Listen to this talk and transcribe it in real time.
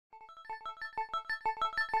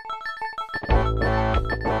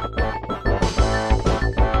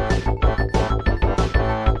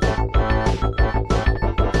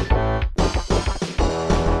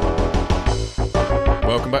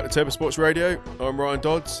Welcome back to Turbo Sports Radio. I'm Ryan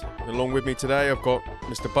Dodds. Along with me today, I've got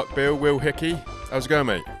Mr. Buck Bill, Will Hickey. How's it going,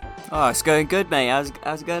 mate? Oh, it's going good, mate.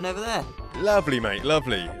 How's it going over there? Lovely, mate.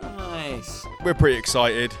 Lovely. Nice. We're pretty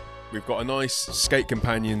excited. We've got a nice skate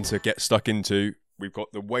companion to get stuck into. We've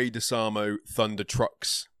got the Wade Desarmo Thunder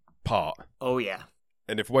Trucks part. Oh, yeah.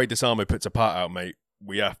 And if Wade Desarmo puts a part out, mate,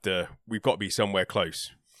 we've got to be somewhere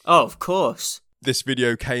close. Oh, of course. This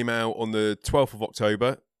video came out on the 12th of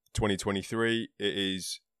October, 2023.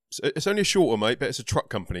 It's only a shorter, mate, but it's a truck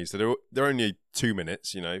company, so they're only 2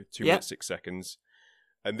 minutes, 2 minutes, 6 seconds.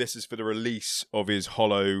 And this is for the release of his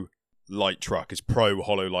hollow light truck, his pro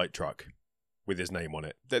hollow light truck with his name on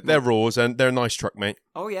it. They're raws and they're a nice truck, mate.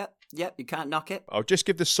 Oh, yeah. Yep, you can't knock it. I'll just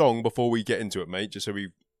give the song before we get into it, mate, just so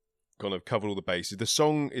we've kind of covered all the bases. The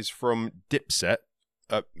song is from Dipset.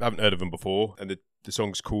 I haven't heard of them before, and the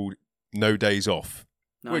song's called No Days Off,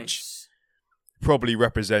 Nice. which probably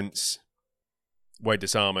represents Wade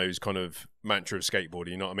Desarmo's kind of mantra of skateboarding,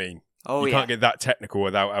 you know what I mean? Oh, you yeah. can't get that technical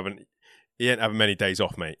without he ain't having many days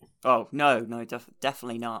off, mate. Oh, no,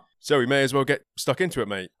 definitely not. So we may as well get stuck into it,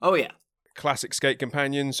 mate. Oh, yeah. Classic skate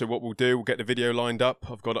companion. So what we'll do, we'll get the video lined up.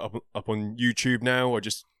 I've got it up on YouTube now.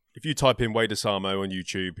 If you type in Wade Desarmo on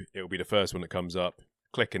YouTube, it'll be the first one that comes up.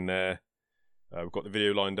 Click in there. We've got the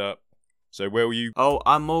video lined up. So where will you? Oh,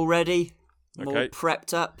 I'm all ready. I'm Okay. all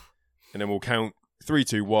prepped up. And then we'll count 3,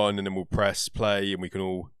 2, 1, and then we'll press play, and we can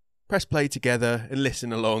all press play together and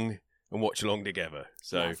listen along and watch along together.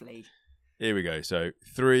 So Lovely. here we go. So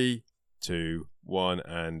 3, 2, 1,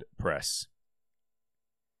 and press.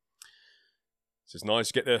 So it's nice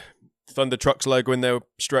to get the Thunder Trucks logo in there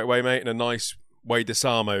straight away, mate, and a nice Wade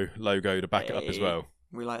Desarmo logo to back it up as well.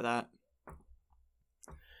 We like that.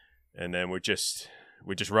 And then we're just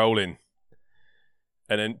rolling.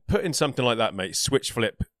 And then put in something like that, mate. Switch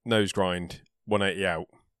flip, nose grind, 180 out.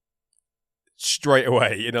 Straight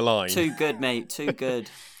away in a line. Too good, mate. Too good.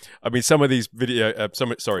 I mean, some of these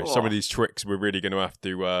some of these tricks we're really going to have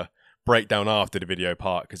to break down after the video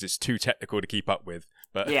part because it's too technical to keep up with.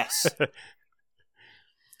 But Yes.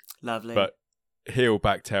 Lovely. But heel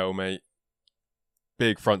back tail, mate.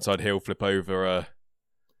 Big frontside heel flip over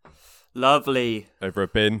Lovely. a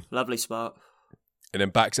bin. Lovely spot. And then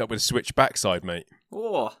backs up with a switch backside, mate.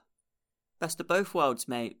 Oh, best of both worlds,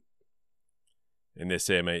 mate. In this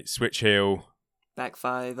here, mate. Switch heel. Back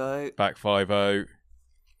 5-0. Back 5-0.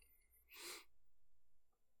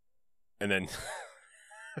 And then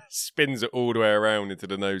spins it all the way around into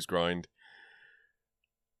the nose grind.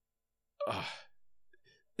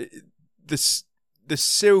 The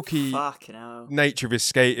silky Fucking hell. nature of his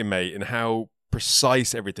skating, mate, and how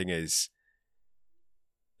precise everything is.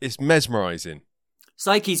 It's mesmerising. It's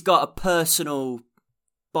like he's got a personal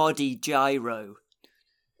body gyro.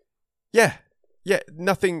 Yeah,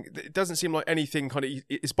 nothing, it doesn't seem like anything kind of,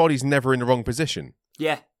 his body's never in the wrong position.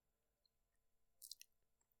 Yeah.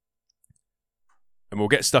 And we'll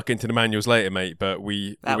get stuck into the manuals later, mate, but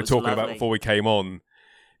we were talking about lovely. before we came on,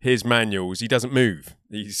 his manuals, he doesn't move.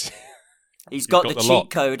 He's got the the cheat lot.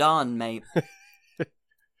 code on, mate.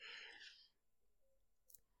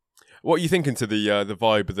 What are you thinking to the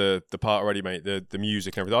vibe of the part already, mate? The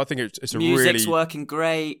music and everything. I think it's a Music's really working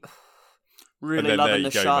great. Really then loving there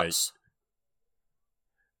the you go, shots.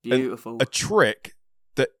 Beautiful. a trick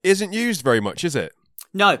that isn't used very much, is it?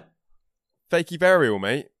 No. Fakey varial,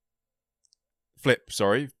 mate. Flip,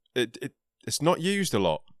 sorry. It's not used a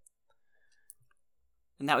lot.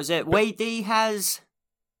 And that was it. Wade D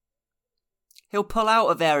he'll pull out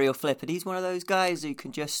a varial flip, and he's one of those guys who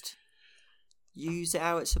can just use it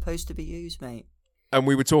how it's supposed to be used, mate. And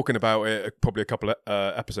we were talking about it probably a couple of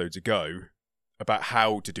episodes ago about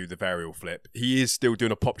how to do the varial flip. He is still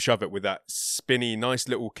doing a pop shove it with that spinny, nice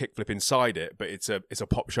little kick flip inside it, but it's a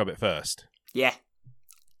pop shove it first. Yeah.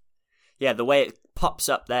 Yeah, the way it pops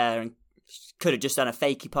up there, and could have just done a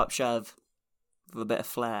fakey pop shove with a bit of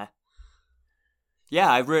flair. Yeah,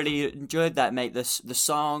 I really enjoyed that, mate. The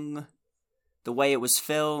song, the way it was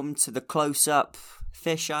filmed, to the close-up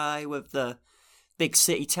fisheye with the big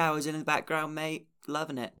city towers in the background, mate.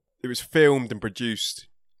 Loving it. It was filmed and produced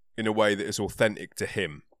in a way that is authentic to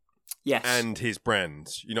him. Yes. And his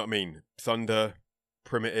brand. You know what I mean? Thunder,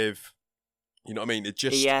 Primitive. You know what I mean? It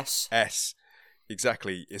just ES. S.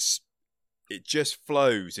 Exactly. It just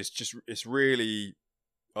flows. It's really,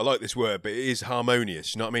 I like this word, but it is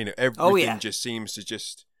harmonious. You know what I mean? Everything just seems to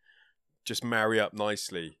just marry up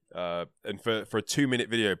nicely. And for a 2-minute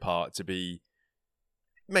video part to be,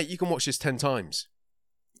 mate, you can watch this 10 times.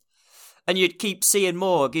 And you'd keep seeing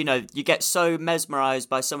more. You know, you get so mesmerised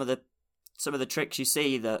by some of the tricks you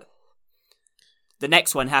see that the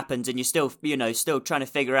next one happens, and you're still trying to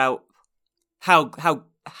figure out how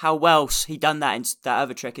how well he done that in that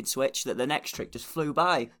other trick in Switch that the next trick just flew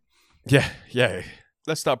by. Yeah.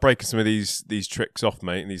 Let's start breaking some of these tricks off,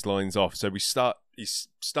 mate, and these lines off. So he's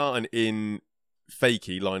starting in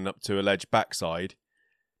fakie, lining up to a ledge backside,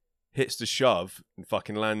 hits the shove, and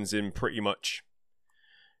fucking lands in pretty much,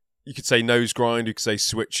 you could say nose grind, you could say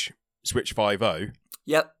switch 5-0.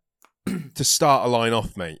 Yep. To start a line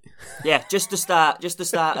off, mate. Yeah, just to start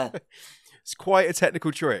her. It's quite a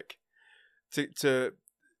technical trick. To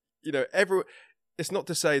it's not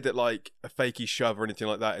to say that like a fakie shove or anything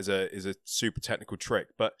like that is a super technical trick,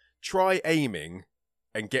 but try aiming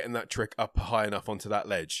and getting that trick up high enough onto that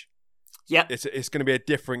ledge. Yeah, it's going to be a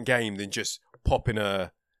different game than just popping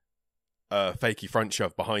a fakie front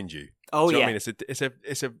shove behind you. Oh, Do you yeah. know what I mean,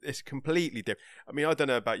 it's completely different. I mean, I don't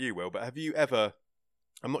know about you, Will, but have you ever?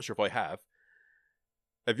 I'm not sure if I have.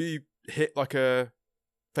 Have you hit like a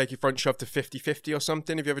fakie front shove to 50-50 or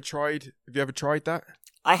something? Have you ever tried that?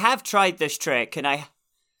 I have tried this trick, and I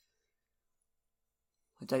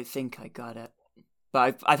don't think I got it.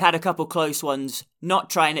 But I've had a couple close ones.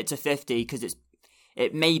 Not trying it to 50 because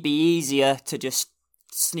it may be easier to just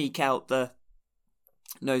sneak out the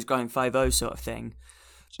nose grind 5-0 sort of thing.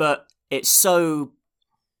 But it's so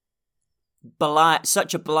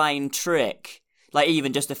such a blind trick. Like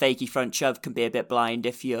even just a fakie front shove can be a bit blind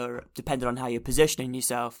if you're depending on how you're positioning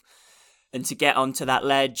yourself. And to get onto that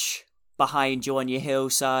ledge behind you on your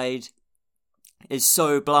hillside is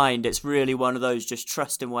so blind. It's really one of those just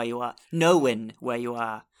trusting where you are, knowing where you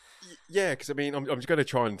are. Yeah, because I mean, I'm just going to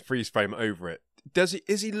try and freeze frame over it.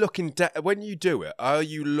 Is he looking down when you do it? Are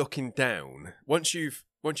you looking down once you've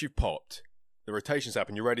popped? The rotations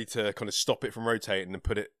happen. You're ready to kind of stop it from rotating and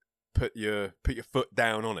put your foot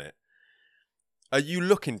down on it. Are you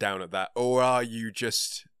looking down at that, or are you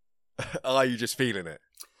just feeling it?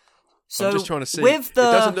 So I'm just trying to see. It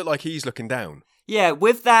doesn't look like he's looking down. Yeah,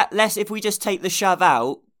 with that, if we just take the shove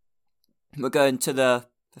out, we're going to the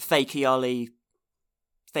fakie ollie,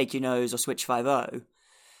 fakie nose, or switch 5-0.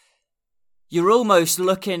 You're almost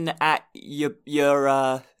looking at your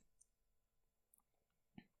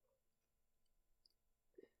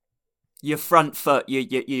front foot,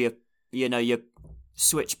 your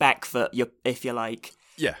switch back foot, if you like.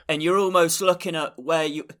 Yeah. And you're almost looking at where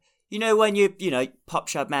when you pop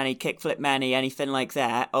shove Manny, kickflip Manny, anything like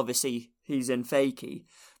that. Obviously, he's in fakie,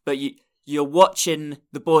 but you're watching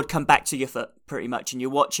the board come back to your foot pretty much, and you're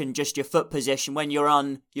watching just your foot position when you're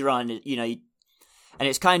on. And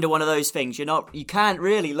it's kind of one of those things. You can't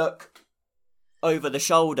really look over the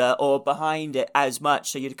shoulder or behind it as much,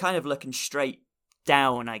 so you're kind of looking straight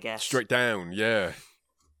down, I guess. Straight down, yeah.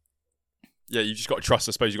 Yeah, you just got to trust.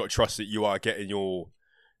 I suppose you got to trust that you are getting your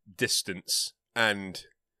distance and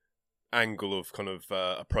angle of kind of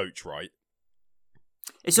approach right.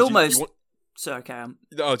 It's almost. Sorry, Cam.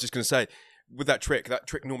 I was just going to say, with that trick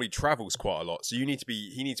normally travels quite a lot. So he needs to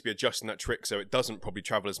be adjusting that trick so it doesn't probably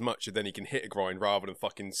travel as much, and then he can hit a grind rather than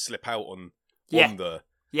fucking slip out on the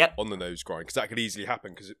nose grind, because that could easily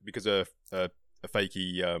happen because a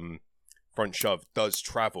fakie front shove does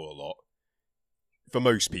travel a lot for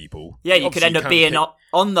most people. Yeah, you could end up being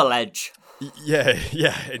on the ledge. Yeah,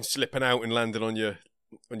 and slipping out and landing on your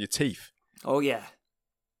teeth. Oh yeah.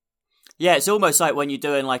 Yeah, it's almost like when you're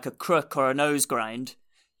doing like a crook or a nose grind,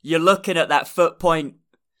 you're looking at that foot point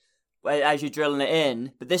as you're drilling it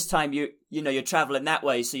in, but this time you're traveling that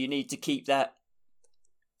way, so you need to keep that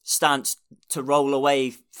stance to roll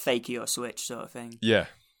away fakie or switch sort of thing. Yeah.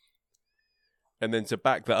 And then to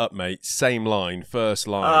back that up, mate, same line, first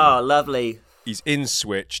line. Oh, lovely. He's in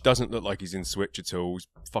switch, doesn't look like he's in switch at all. He's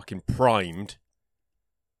fucking primed.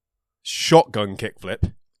 Shotgun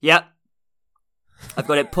kickflip. Yep. I've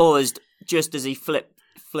got it paused just as he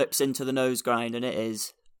flips into the nose grind, and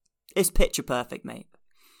it's picture perfect, mate.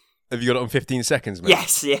 Have you got it on 15 seconds, mate?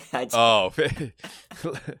 Yes, yeah. Oh,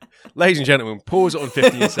 ladies and gentlemen, pause it on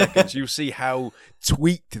 15 seconds. You'll see how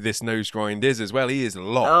tweaked this nose grind is as well. He is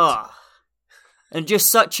locked. Oh. And just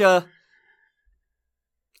such a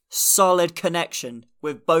solid connection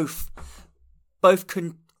with both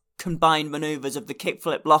combined maneuvers of the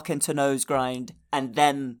kickflip lock into nose grind and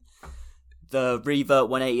then the revert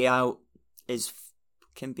 180 out is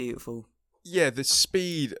fucking beautiful. Yeah, the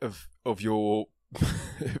speed of your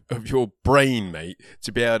of your brain, mate,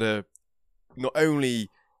 to be able to not only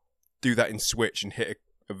do that in switch and hit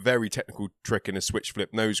a very technical trick in a switch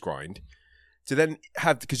flip nose grind, to then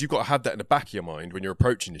have, because you've got to have that in the back of your mind when you're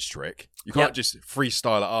approaching this trick. You can't just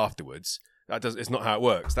freestyle it afterwards. It's not how it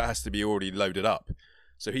works. That has to be already loaded up.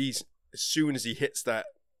 So as soon as he hits that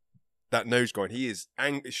nose grind, his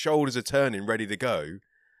shoulders are turning, ready to go,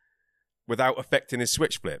 without affecting his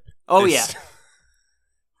switch flip.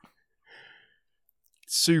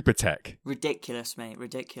 super tech. Ridiculous, mate.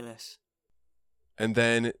 Ridiculous. And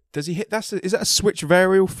then does he hit? Is that a switch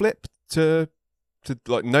varial flip to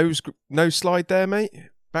like nose slide there, mate?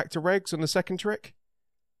 Back to regs on the second trick.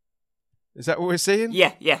 Is that what we're seeing?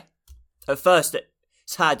 Yeah. At first,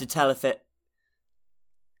 it's hard to tell if it.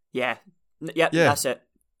 Yeah. Yep. Yeah. That's it.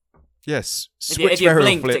 Yes. If you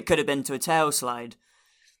blinked, flip. It could have been to a tail slide.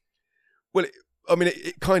 Well,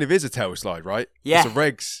 it kind of is a tail slide, right? Yeah. It's a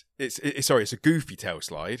regs. It's a goofy tail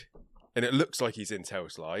slide, and it looks like he's in tail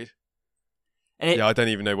slide. I don't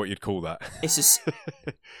even know what you'd call that. It's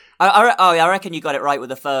I reckon you got it right with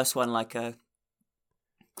the first one, like a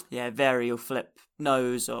varial flip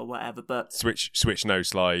nose or whatever. But switch nose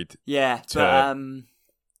slide. Yeah, to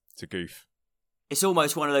goof. It's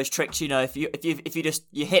almost one of those tricks, if you just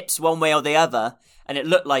your hips one way or the other, and it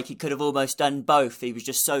looked like he could have almost done both. He was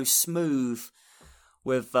just so smooth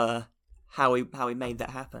with how he made that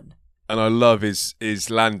happen. And I love his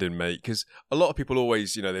landing, mate, because a lot of people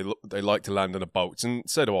always, they like to land on a bolt, and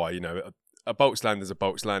so do I. A bolt's land is a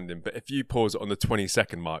bolt's landing, but if you pause it on the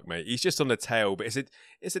 20-second mark, mate, he's just on the tail, but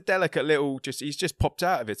it's a delicate little, he's just popped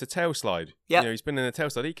out of it. It's a tail slide. Yeah, he's been in a tail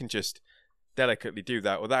slide. He can just delicately do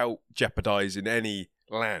that without jeopardising any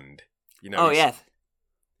land. Yeah.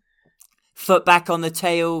 Foot back on the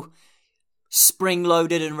tail, spring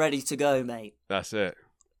loaded and ready to go, mate. That's it.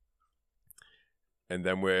 And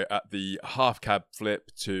then we're at the half cab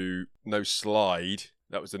flip to no slide.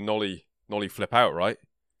 That was the nollie flip out, right?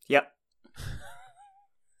 Yep.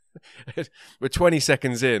 We're 20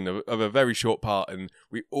 seconds in of a very short part, and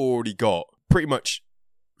we already got pretty much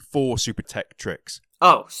 4 super tech tricks.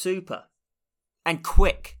 Oh, super. And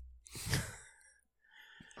quick.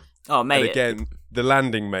 Oh, mate. And again, the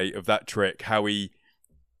landing, mate, of that trick, how he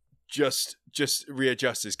just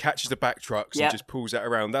readjusts, catches the back trucks and just pulls that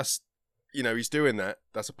around. That's, he's doing that.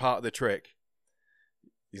 That's a part of the trick.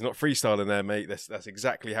 He's not freestyling there, mate. That's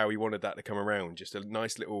exactly how he wanted that to come around. Just a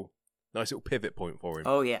nice little pivot point for him.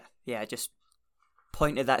 Oh, yeah. Just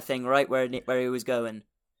pointed that thing right where he was going.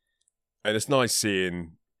 And it's nice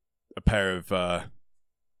seeing a pair of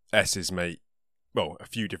S's, mate. Well, a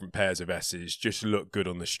few different pairs of S's just look good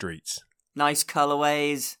on the streets. Nice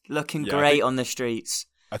colourways, looking great on the streets.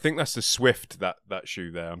 I think that's the Swift, that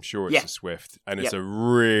shoe there. I'm sure it's a Swift. And it's a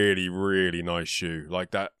really, really nice shoe.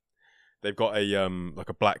 Like that. They've got a like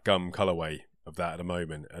a black gum colourway of that at the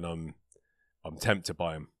moment, and I'm tempted to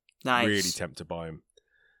buy them. Nice. Really tempted to buy them.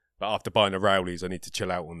 But after buying the Rowleys, I need to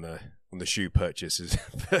chill out on the shoe purchases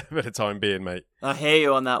for the time being, mate. I hear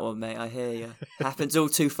you on that one, mate. I hear you. Happens all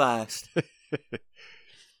too fast.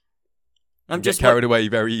 I'm just carried away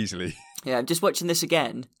very easily. Yeah, I'm just watching this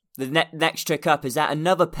again. The next trick up is that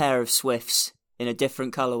another pair of Swifts in a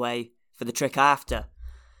different colourway for the trick after.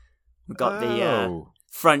 We've got the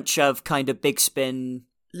front shove kind of big spin.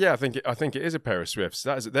 Yeah, I think it is a pair of Swifts.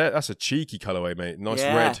 That's a cheeky colourway, mate. Nice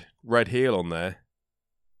red heel on there.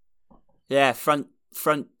 Yeah, front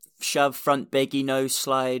shove, front biggie, nose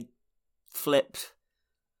slide, flip,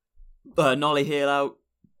 nollie heel out.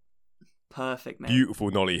 Perfect, man. Beautiful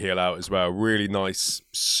nollie heel out as well. Really nice,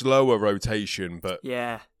 slower rotation, but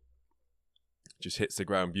just hits the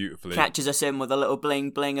ground beautifully. Catches us in with a little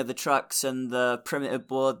bling bling of the trucks and the primitive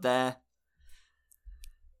board there.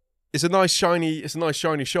 It's a nice shiny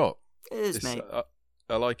shot. It is, mate.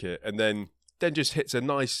 I like it. And then just hits a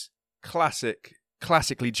nice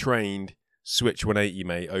classically trained switch 180,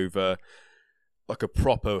 mate, over like a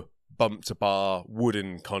proper bump to bar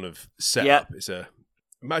wooden kind of setup. Yep.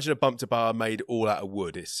 Imagine a bump to bar made all out of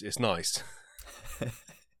wood. It's nice.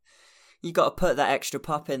 You got to put that extra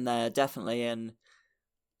pop in there, definitely, and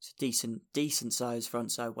it's a decent size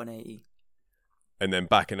front side 180. And then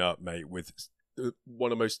backing up, mate, with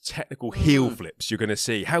one of the most technical heel flips you're going to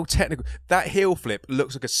see. How technical that heel flip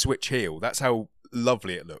looks, like a switch heel. That's how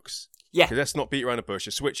lovely it looks. Yeah. Because let's not beat around the bush.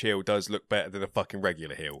 A switch heel does look better than a fucking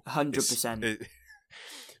regular heel. 100%.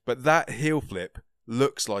 But that heel flip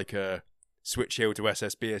looks like a switch heel to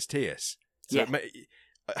SSBSTS. So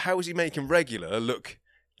how is he making regular look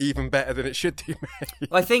even better than it should do, mate?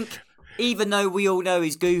 I think, even though we all know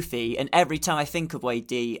he's goofy, and every time I think of Wade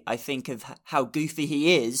D, I think of how goofy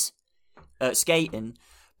he is at skating,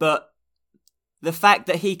 but the fact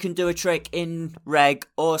that he can do a trick in reg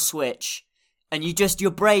or switch, and your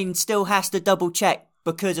brain still has to double check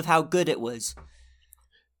because of how good it was.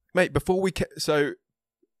 Mate, so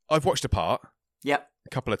I've watched a part. Yep. A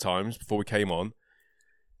couple of times before we came on.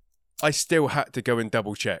 I still had to go and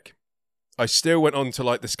double check. I still went on to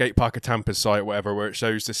like the Skate Park of Tampa's site or whatever, where it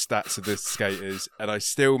shows the stats of the skaters, and I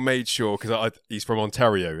still made sure, because he's from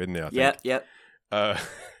Ontario, isn't he? I think. Yep.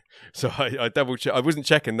 So I double check. I wasn't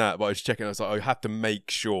checking that, but I was checking. I was like, I have to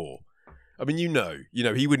make sure. I mean,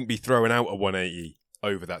 he wouldn't be throwing out a 180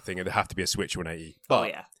 over that thing. It'd have to be a switch 180. But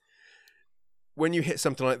yeah. When you hit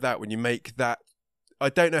something like that, when you make that, I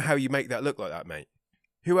don't know how you make that look like that, mate.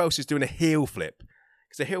 Who else is doing a heel flip?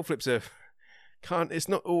 Because a heel flip's it's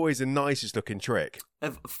not always the nicest looking trick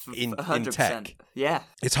in tech. Yeah.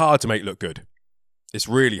 It's hard to make look good. It's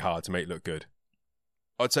really hard to make look good.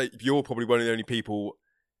 I'd say you're probably one of the only people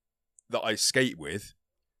that I skate with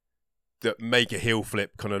that make a heel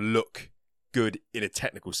flip kind of look good in a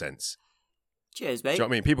technical sense. Cheers, mate. Do you know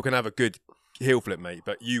what I mean? People can have a good heel flip, mate,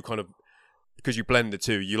 but you kind of, because you blend the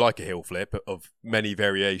two, you like a heel flip of many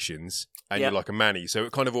variations, and you like a mani, so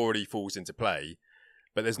it kind of already falls into play.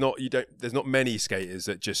 But there's not many skaters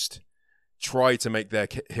that just try to make their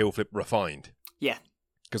heel flip refined. Yeah.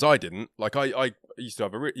 Because I didn't. Like I used to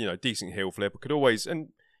have a decent heel flip. I could always, and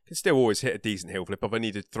can still always hit a decent heel flip if I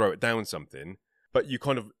needed to throw it down something. But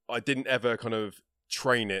I didn't ever kind of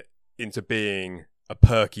train it into being a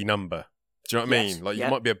perky number. Do you know what I mean? Like you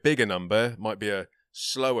might be a bigger number, might be a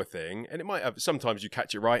slower thing, and it might have, sometimes you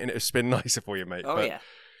catch it right and it'll spin nicer for you, mate. Oh, but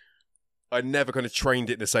I never kind of trained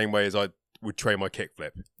it the same way as I would train my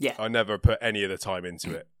kickflip. Yeah. I never put any of the time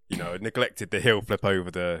into it. I neglected the heel flip over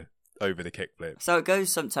the kickflip. So it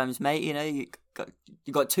goes sometimes, mate. You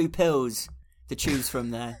got two pills to choose from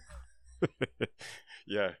there.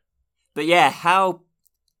 Yeah. But yeah, how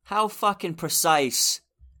fucking precise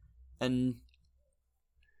and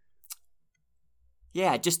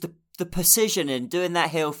just the precision in doing that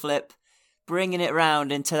heel flip, bringing it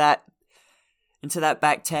round into that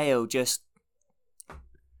back tail, just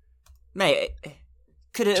mate,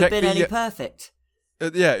 could it have been any perfect?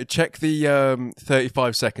 Check the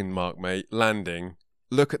 35-second mark, mate. Landing.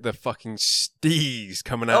 Look at the fucking steez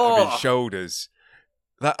coming out of his shoulders.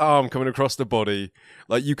 That arm coming across the body.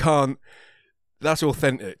 Like, you can't... That's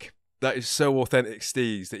authentic. That is so authentic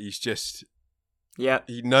steez that he's just... Yeah.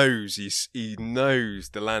 He knows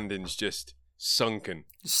the landing's just sunken.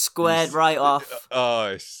 Squared right off.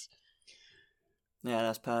 Yeah,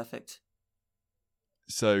 that's perfect.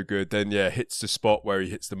 So good. Then, hits the spot where he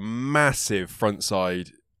hits the massive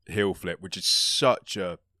frontside heel flip, which is such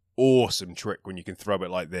a awesome trick when you can throw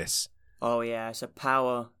it like this. Oh, yeah. It's a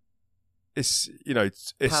power... It's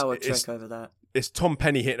power trick over that. It's Tom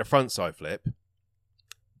Penny hitting a frontside flip,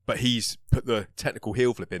 but he's put the technical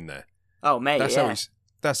heel flip in there. Oh, mate, that's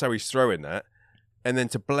how he's throwing that. And then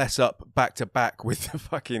to bless up back to back with the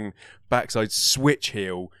fucking backside switch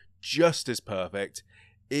heel, just as perfect.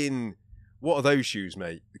 What are those shoes,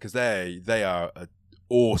 mate? Because they are an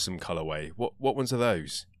awesome colourway. What ones are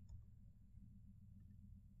those?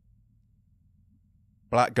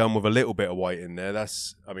 Black gum with a little bit of white in there.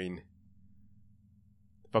 If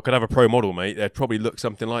I could have a pro model, mate, they'd probably look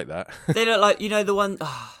something like that. They look like, the one...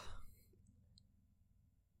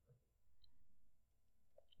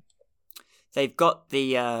 They've got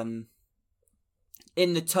the,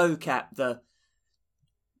 in the toe cap,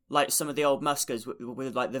 like some of the old Muskers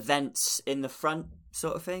with like the vents in the front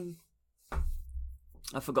sort of thing.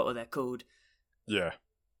 I forgot what they're called. Yeah.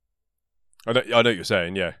 I know what you're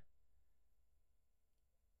saying, yeah.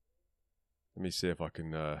 Let me see if I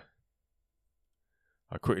can, I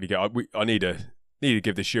quickly I need to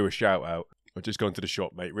give the shoe a shout out. I've just gone to the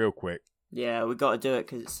shop, mate, real quick. Yeah, we got to do it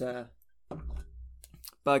because it's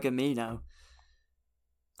bugging me now.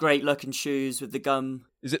 Great looking shoes with the gum.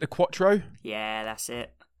 Is it the Quattro? Yeah, that's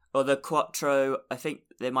it. Or the Quattro. I think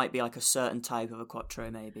there might be like a certain type of a Quattro,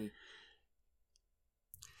 maybe.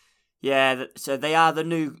 Yeah, so they are the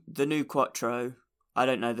new Quattro. I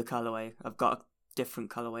don't know the colourway. I've got a different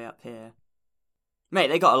colourway up here. Mate,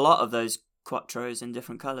 they got a lot of those Quattros in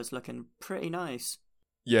different colours, looking pretty nice.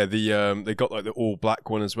 Yeah, they got like the all black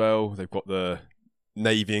one as well. They've got the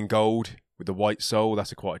navy and gold with the white sole.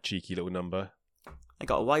 That's quite a cheeky little number. I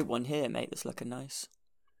got a white one here, mate, that's looking nice.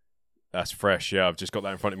 That's fresh, yeah. I've just got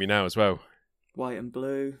that in front of me now as well. White and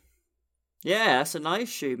blue. Yeah, that's a nice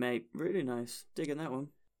shoe, mate. Really nice. Digging that one.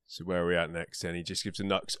 So where are we at next then? He just gives a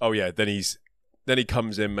nux. Oh yeah, then he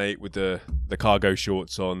comes in, mate, with the cargo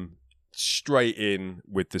shorts on. Straight in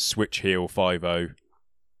with the switch heel 5-0.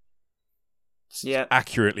 Yeah.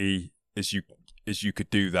 Accurately as you could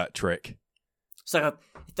do that trick. So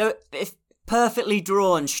it's perfectly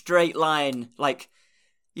drawn straight line, like,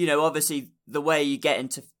 obviously the way you get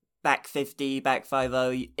into back 50, back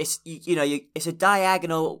 5-0, it's it's a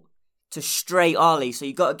diagonal to straight ollie, so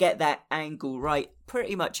you got to get that angle right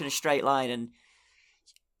pretty much in a straight line, and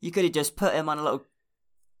you could have just put him on a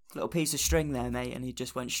little piece of string there, mate, and he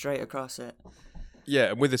just went straight across it.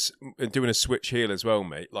 Yeah, and with doing a switch heel as well,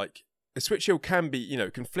 mate, like a switch heel can be,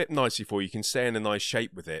 can flip nicely for you. You can stay in a nice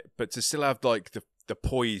shape with it, but to still have like the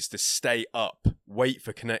poise to stay up, wait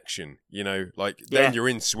for connection, then you're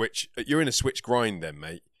in a switch grind then,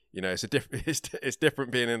 mate. It's it's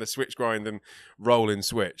different being in a switch grind than rolling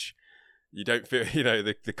switch. You don't feel,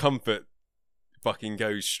 the comfort fucking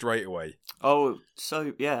goes straight away. Oh,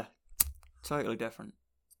 so yeah, totally different.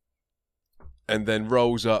 And then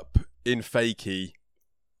rolls up in fakie.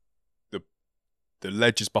 The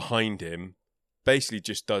ledges behind him, basically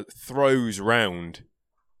just throws round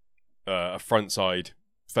a frontside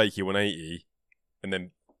fakie 180, and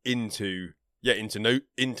then into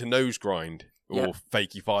nose grind or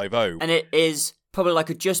fakie 5-0. And it is probably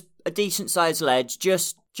like a decent sized ledge,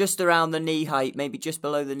 just around the knee height, maybe just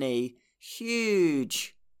below the knee.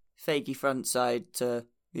 Huge fakie frontside to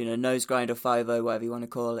nose grind or 5-0, whatever you want to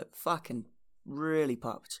call it. Fucking really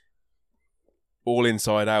popped. All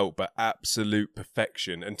inside out, but absolute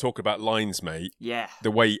perfection. And talk about lines, mate. Yeah. The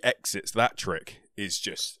way he exits that trick is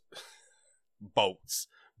just bolts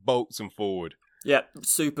and forward. Yep,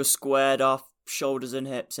 super squared off, shoulders and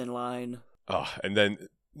hips in line. Oh, and then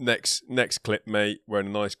next clip, mate, wearing a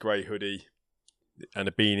nice grey hoodie and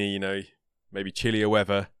a beanie, maybe chillier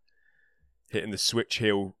weather, hitting the switch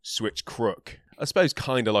heel, switch crook. I suppose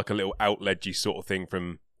kind of like a little outledgy sort of thing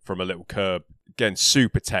from a little curb. Again,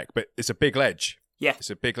 super tech, but it's a big ledge. Yeah. It's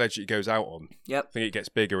a big ledge that it goes out on. Yep. I think it gets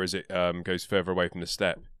bigger as it goes further away from the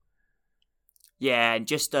step. Yeah, and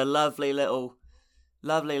just a lovely little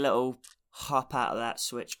hop out of that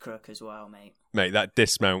switch crook as well, mate. Mate, that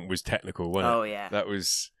dismount was technical, wasn't it? Oh, yeah. That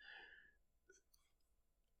was...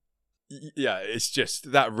 Yeah, it's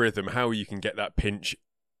just that rhythm, how you can get that pinch,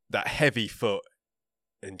 that heavy foot,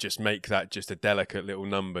 and just make that just a delicate little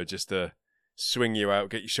number, just to swing you out,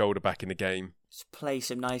 get your shoulder back in the game. Just place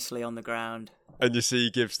him nicely on the ground. And you see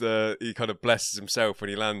he kind of blesses himself when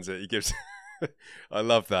he lands it. He gives... I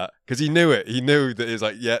love that. Because he knew it. He knew that he was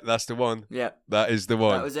like, yeah, that's the one. Yeah. That is the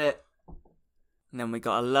one. That was it. And then we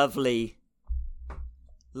got a lovely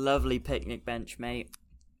picnic bench, mate.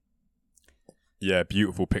 Yeah,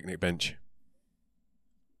 beautiful picnic bench.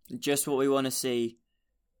 Just what we want to see.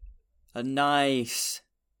 A nice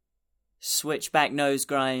switchback nose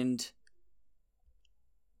grind.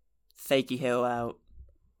 Fakey heel out.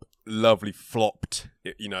 Lovely flopped,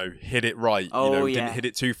 hit it right. Oh, Didn't hit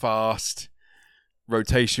it too fast.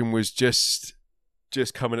 Rotation was just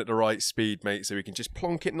coming at the right speed, mate, so we can just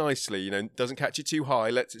plonk it nicely. Doesn't catch it too high,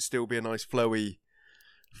 lets it still be a nice flowy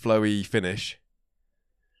finish.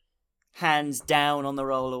 Hands down on the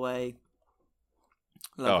roll away.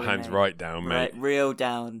 Lovely, hands mate. right down, mate. Right, real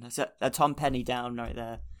down. That's a Tom Penny down right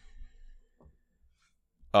there.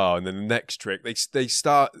 Oh, and then the next trick, they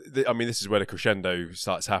start... this is where the crescendo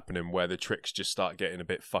starts happening, where the tricks just start getting a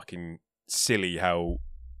bit fucking silly, how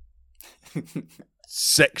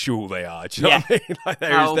sexual they are. Do you know what I mean? Like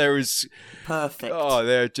there is perfect. Oh,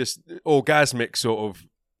 they're just orgasmic sort of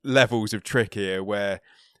levels of trick here, where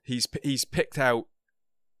he's picked out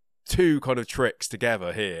two kind of tricks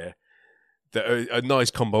together here that are a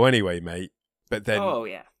nice combo anyway, mate. But then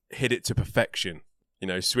hit it to perfection.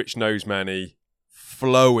 Switch nose manny,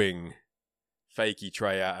 flowing fakie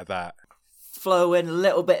tray out of that. Flowing, a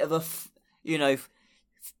little bit of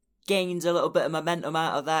gains a little bit of momentum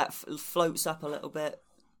out of that, floats up a little bit.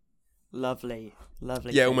 Lovely.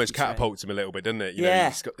 Yeah, almost catapults him a little bit, doesn't it?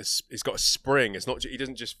 He's got a spring. It's not. He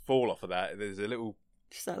doesn't just fall off of that. There's a little.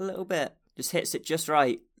 Just that little bit. Just hits it just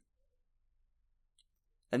right.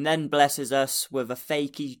 And then blesses us with a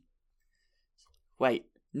fakey. Wait,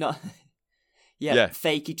 not.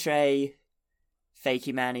 Fakey tray,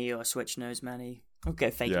 fakey manny or switch nose manny. Okay,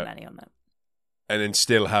 fakey manny on that. And then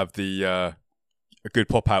still have the a good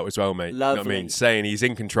pop out as well, mate. Lovely. You know what I mean? Saying he's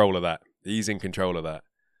in control of that. He's in control of that.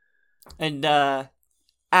 And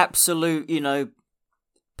absolute,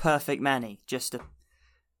 perfect manny. Just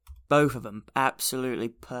both of them, absolutely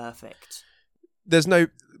perfect. There's no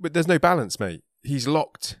balance, mate. He's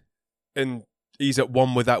locked, and he's at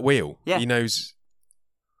one with that wheel. Yeah. He knows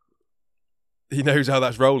how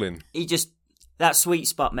that's rolling. That sweet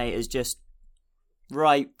spot, mate, is just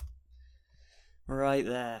right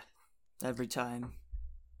there every time.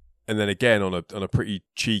 And then again on a pretty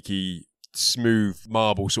cheeky, smooth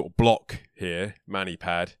marble sort of block here, manny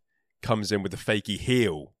pad comes in with the fakey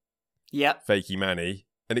heel. Yep. Fakey manny,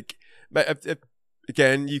 and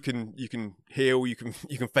again, you can heel, you can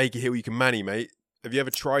fake a heel, you can manny, mate. Have you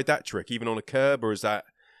ever tried that trick, even on a curb, or is that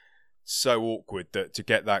so awkward that to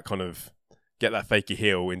get that fakey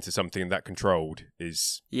heel into something that controlled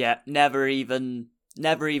is? Yeah, never even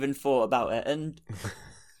thought about it, and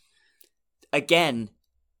again,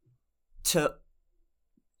 to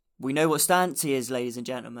We know what stance he is, ladies and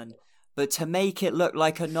gentlemen. But to make it look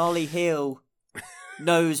like a nollie heel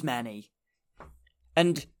knows many.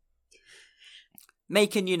 And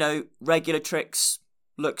making, regular tricks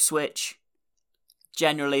look switch,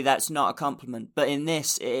 generally that's not a compliment. But in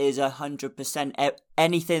this, it is 100%.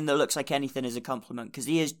 Anything that looks like anything is a compliment. Because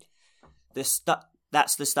he is...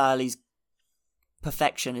 that's the style he's...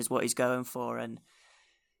 Perfection is what he's going for. And,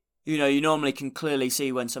 you normally can clearly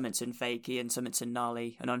see when something's in fakie and something's in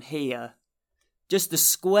nollie. And on here, just the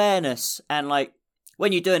squareness. And,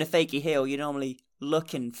 when you're doing a fakie heel, you're normally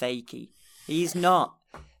looking fakie. He's not.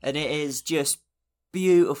 And it is just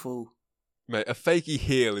beautiful. Mate, a fakie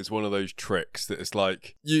heel is one of those tricks that it's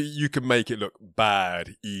like, you can make it look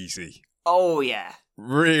bad, easy. Oh, yeah.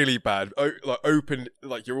 Really bad.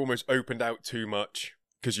 You're almost opened out too much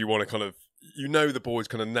because you want to kind of, the board's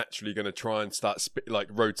kind of naturally going to try and start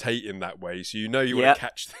rotating that way. So you want to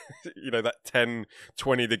catch, that 10,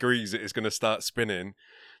 20 degrees that is going to start spinning.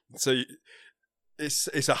 So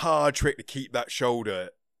it's a hard trick to keep that shoulder,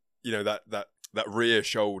 that rear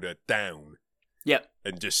shoulder down. Yep.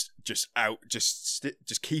 And just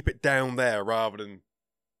keep it down there rather than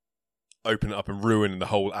open it up and ruin the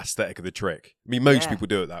whole aesthetic of the trick. I mean, most people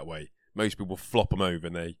do it that way. Most people flop them over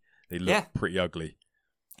and they look pretty ugly.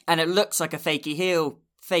 And it looks like a fakie heel,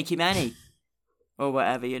 fakie manny, or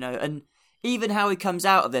whatever, And even how he comes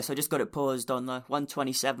out of this, I just got it paused on the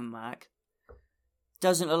 127 mark.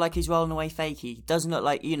 Doesn't look like he's rolling away fakie. Doesn't look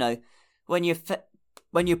like, when you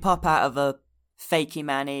pop out of a fakie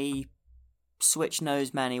manny, switch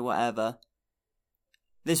nose manny, whatever.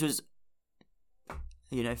 This was,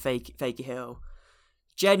 fakie heel.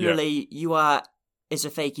 Generally, it's a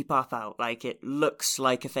fakie pop out. Like, it looks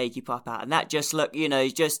like a fakie pop out. And that just look,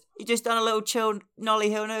 he's just done a little chill nollie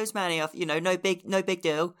heel nose manny off, no big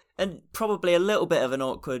deal. And probably a little bit of an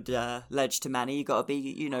awkward ledge to manny. You got to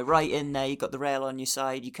be, right in there. You got the rail on your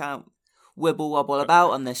side. You can't wibble wobble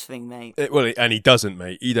about on this thing, mate. And he doesn't,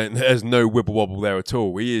 mate. There's no wibble wobble there at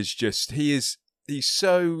all. He's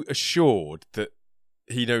so assured that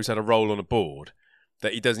he knows how to roll on a board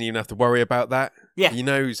that he doesn't even have to worry about that. Yeah. He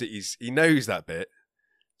knows that bit.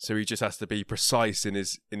 So he just has to be precise in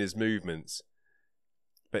his movements.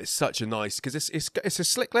 But it's such a nice, because it's a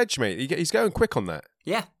slick ledge, mate. He's going quick on that.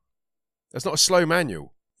 Yeah. That's not a slow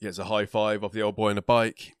manual. He gets a high five off the old boy on a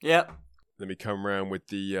bike. Yep. Then we come around with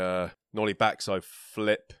the nollie backside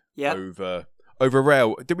flip over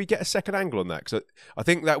rail. Did we get a second angle on that? Because I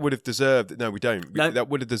think that would have deserved... No, we don't. No. That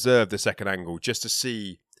would have deserved the second angle just to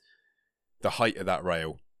see the height of that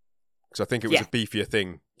rail. Because I think it was a beefier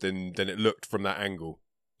thing than it looked from that angle.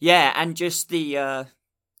 Yeah, and just the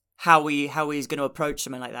how he's going to approach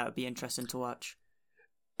something like that would be interesting to watch.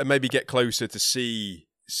 And maybe get closer to see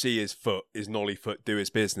his nollie foot do his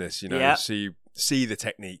business, see the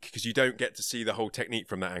technique, because you don't get to see the whole technique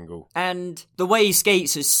from that angle. And the way he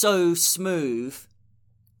skates is so smooth,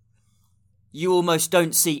 you almost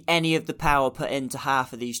don't see any of the power put into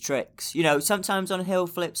half of these tricks. Sometimes on hill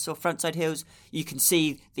flips or frontside heels, you can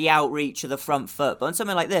see the outreach of the front foot, but on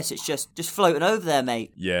something like this, it's just floating over there,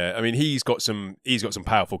 mate. Yeah, I mean, he's got some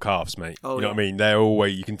powerful calves, mate. Oh, you know what I mean? They're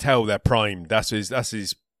always, you can tell they're primed. That's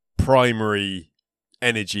his primary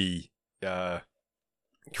energy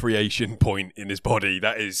creation point in his body.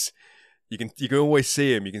 That is, you can always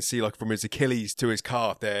see him. You can see, like, from his Achilles to his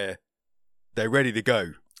calf, they're ready to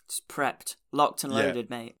go. It's prepped, locked and loaded,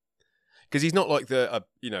 mate. Because he's not like a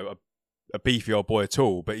beefy old boy at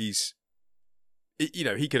all, but he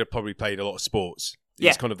could have probably played a lot of sports.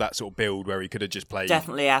 He's kind of that sort of build where he could have just played.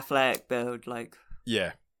 Definitely athletic build, like.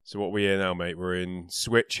 Yeah. So what we're here now, mate, we're in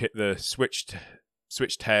switch, hit the switch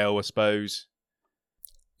tail, I suppose.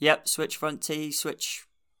 Yep, switch front T, switch.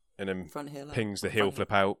 And then front heel, pings the heel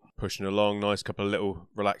flip out, pushing along, nice couple of little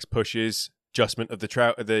relaxed pushes. Adjustment of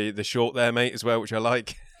the short there, mate, as well, which I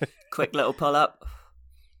like. Quick little pull up.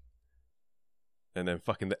 And then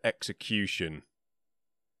fucking the execution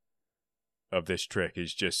of this trick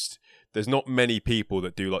is just... There's not many people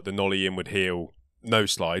that do like the nollie inward heel no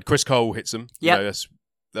slide. Chris Cole hits them. Yeah,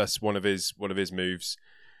 that's one of his moves.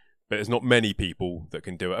 But there's not many people that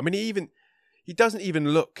can do it. I mean, he doesn't even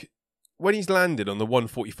look... When he's landed on the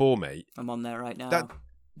 144, mate... I'm on there right now.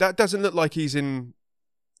 That doesn't look like he's in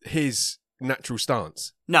his natural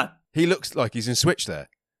stance. No. He looks like he's in switch there.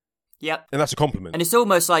 Yep. And that's a compliment. And it's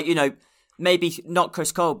almost like, maybe not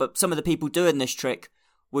Chris Cole, but some of the people doing this trick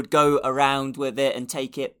would go around with it and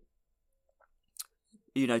take it,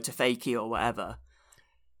 to fakie or whatever.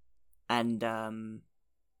 And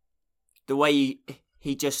the way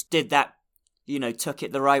he just did that, took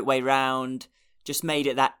it the right way round, just made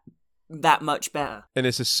it that much better. And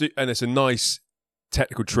it's a nice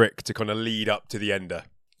technical trick to kind of lead up to the ender.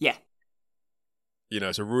 Yeah. You know,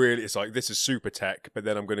 it's like, this is super tech, but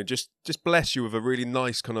then I'm going to just bless you with a really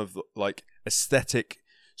nice kind of like aesthetic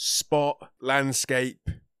spot, landscape,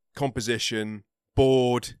 composition,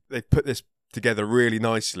 board. They put this together really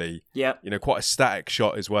nicely. Yeah. You know, quite a static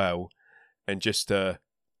shot as well. And just to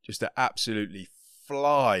absolutely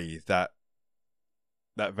fly that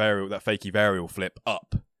fakey varial flip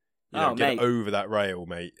up. You know, get it over that rail,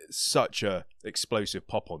 mate. It's such a explosive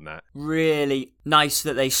pop on that. Really nice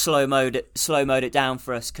that they slow-mode it down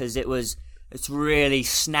for us, because it's really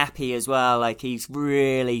snappy as well. Like, he's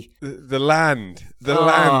really... The land.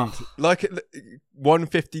 Like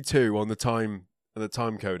 152 on the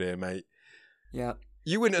time code here, mate. Yeah.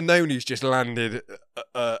 You wouldn't have known he's just landed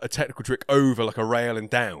a technical trick over like a rail and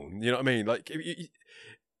down. You know what I mean? Like,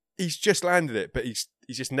 he's just landed it, but he's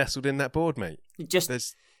just nestled in that board, mate.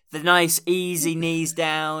 The nice, easy knees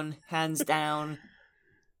down, hands down.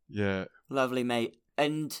 Yeah. Lovely, mate.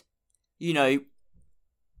 And, you know,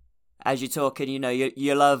 as you're talking, you know,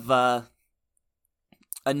 you love a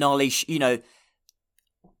nollie, you know,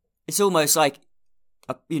 it's almost like,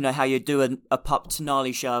 you know, how you do a popped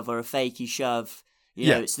nollie shove or a fakey shove. You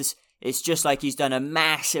know, it's just like he's done a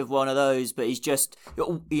massive one of those, but he's just,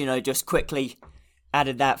 you know, just quickly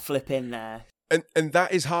added that flip in there. And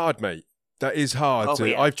that is hard, mate. That is hard.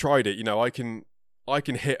 Yeah. I've tried it. You know, I can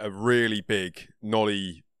hit a really big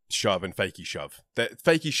nollie shove and fakey shove. The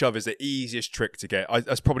fakey shove is the easiest trick to get.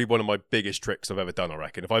 That's probably one of my biggest tricks I've ever done, I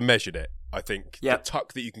reckon. If I measured it, I think the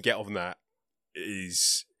tuck that you can get on that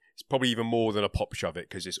is probably even more than a pop shove it,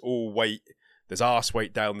 because it's all weight. There's arse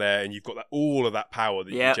weight down there, and you've got all of that power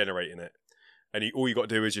that you can generate in it. And all you got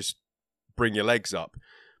to do is just bring your legs up.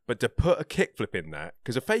 But to put a kick flip in that,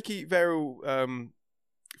 because a fakey varial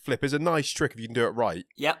flip is a nice trick if you can do it right.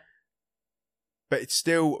 Yep. But it's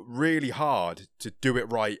still really hard to do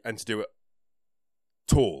it right and to do it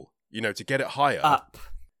tall. You know, to get it higher. Up.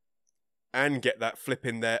 And get that flip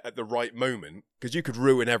in there at the right moment. Because you could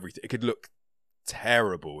ruin everything. It could look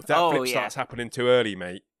terrible. If that flip starts happening too early,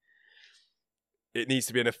 mate, it needs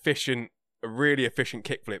to be a really efficient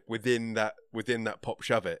kickflip within that pop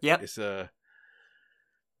shove it. Yep. It's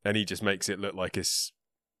and he just makes it look like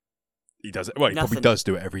he does it. Well, he probably does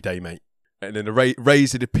do it every day, mate. And then the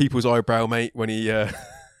raise to people's eyebrow, mate, when he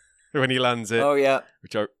when he lands it. Oh yeah,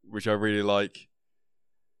 which I really like.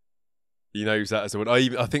 He knows that as the one.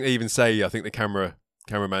 I think they even say. I think the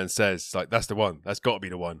cameraman says, like, that's the one. That's got to be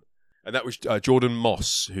the one. And that was Jordan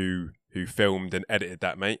Moss who filmed and edited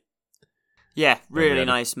that, mate. Yeah, really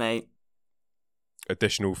nice, mate.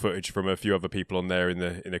 Additional footage from a few other people on there in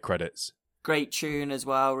the credits. Great tune as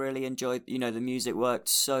well. Really enjoyed. You know, the music worked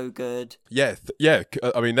so good. Yeah,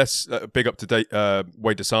 I mean, that's big up to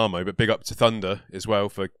Wade Desarmo, but big up to Thunder as well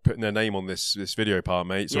for putting their name on this video part,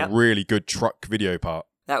 mate. It's a really good truck video part.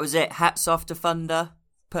 That was it. Hats off to Thunder,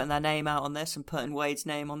 putting their name out on this and putting Wade's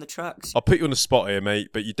name on the trucks. I'll put you on the spot here, mate,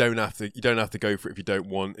 but you don't have to go for it if you don't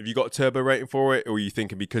want. Have you got a turbo rating for it, or are you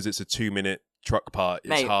thinking because it's a 2-minute truck part,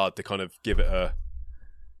 it's hard to kind of give it a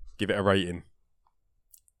rating?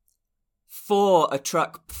 For a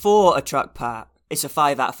truck part, it's a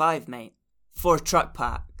 5 out of 5, mate. For a truck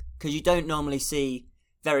part, because you don't normally see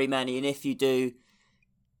very many, and if you do,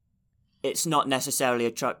 it's not necessarily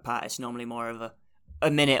a truck part. It's normally more of a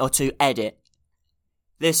minute or two edit.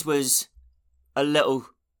 This was a little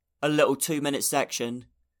 2-minute section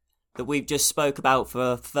that we've just spoke about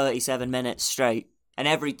for 37 minutes straight, and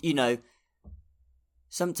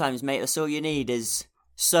sometimes, mate, that's all you need is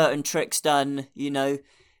certain tricks done. You know,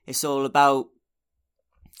 it's all about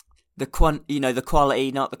the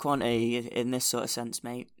quality, not the quantity in this sort of sense,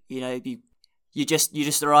 mate. You know, you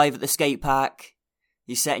just arrive at the skate park,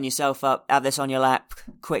 you're setting yourself up, have this on your lap,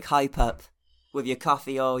 quick hype up with your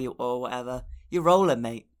coffee or whatever. You're rolling,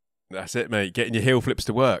 mate. That's it, mate. Getting your heel flips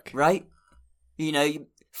to work. Right? You know,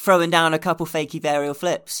 throwing down a couple fakey varial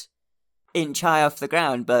flips, inch high off the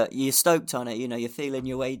ground, but you're stoked on it. You know, you're feeling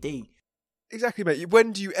your way deep. Exactly, mate.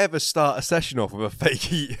 When do you ever start a session off with a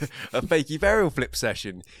fakey varial flip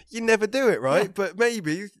session? You never do it, right? Yeah. But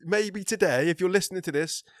maybe today, if you're listening to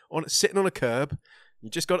this sitting on a curb, you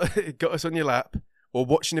just got us on your lap or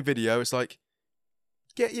watching a video, it's like,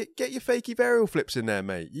 get your fakey varial flips in there,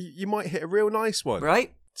 mate. You might hit a real nice one,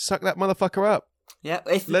 right? Suck that motherfucker up. Yeah,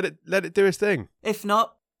 let it do its thing. If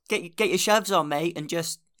not, get your shoves on, mate, and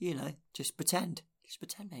just pretend. Just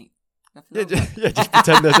pretend, mate. Just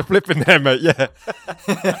pretend there's a flip in there, mate. Yeah.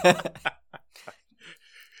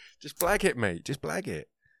 Just blag it, mate. Just blag it.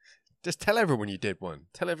 Just tell everyone you did one.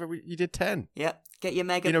 Tell everyone you did 10. Yeah. Get your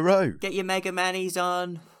mega in a row. Get your mega manis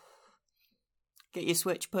on. Get your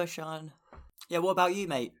switch push on. Yeah, what about you,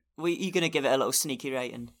 mate? Are you going to give it a little sneaky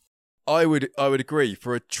rating? I would agree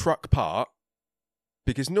for a truck part,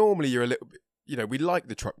 because normally you're a little bit, we like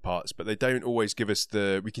the truck parts, but they don't always give us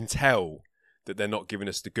we can tell that they're not giving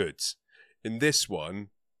us the goods. In this one,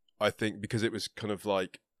 I think because it was kind of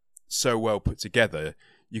like so well put together,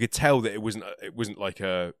 you could tell that it wasn't like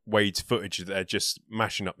a Wade's footage that they're just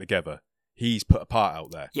mashing up together. He's put a part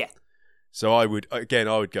out there. Yeah. So I'd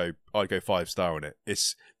go 5-star on it.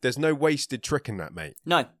 There's no wasted trick in that, mate.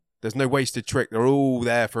 No. There's no wasted trick. They're all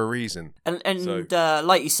there for a reason. And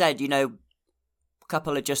like you said, a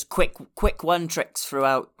couple of just quick one tricks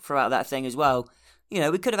throughout that thing as well.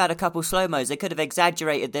 We could have had a couple slow-mos. They could have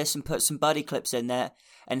exaggerated this and put some buddy clips in there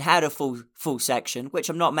and had a full section, which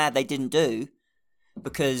I'm not mad they didn't do,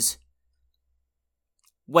 because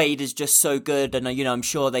Wade is just so good, and I'm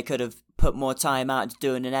sure they could have put more time out into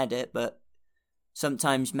doing an edit, but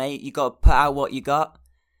sometimes, mate, you got to put out what you got.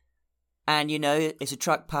 And, it's a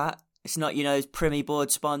truck part. It's not, his Primy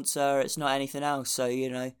board sponsor. It's not anything else. So,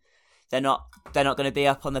 they're not going to be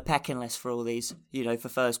up on the pecking list for all these, for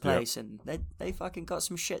first place. Yep. And they fucking got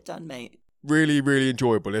some shit done, mate. Really, really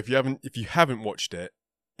enjoyable. If you haven't watched it,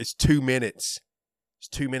 it's 2 minutes. It's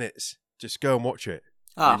 2 minutes. Just go and watch it.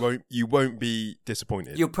 You won't be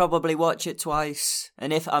disappointed. You'll probably watch it twice.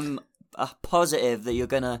 And if I'm positive that you're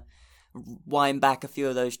going to wind back a few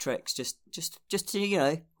of those tricks, just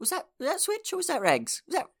to, was that Switch or was that Regs?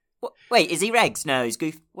 Was that what? Wait, is he Regs? No, he's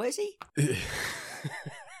Goofy. What is he?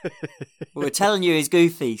 We're telling you he's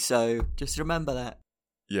Goofy, so just remember that.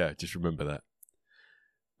 Yeah, just remember that.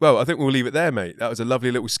 Well, I think we'll leave it there, mate. That was a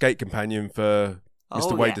lovely little skate companion for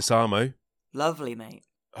Mr. Wade Desarmo. Lovely, mate.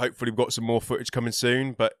 Hopefully we've got some more footage coming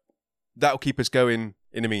soon, but that'll keep us going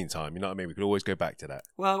in the meantime. You know what I mean? We can always go back to that.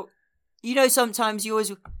 Well, sometimes you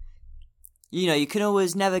always... you can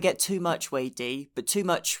always never get too much, Wade D, but too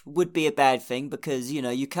much would be a bad thing, because,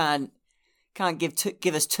 you can't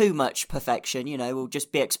give us too much perfection, we'll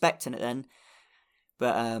just be expecting it then.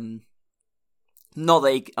 But, not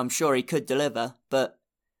that I'm sure he could deliver, but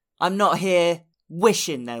I'm not here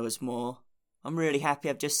wishing there was more. I'm really happy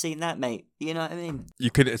I've just seen that, mate. You know what I mean?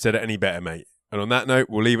 You couldn't have said it any better, mate. And on that note,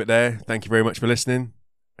 we'll leave it there. Thank you very much for listening,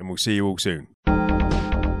 and we'll see you all soon.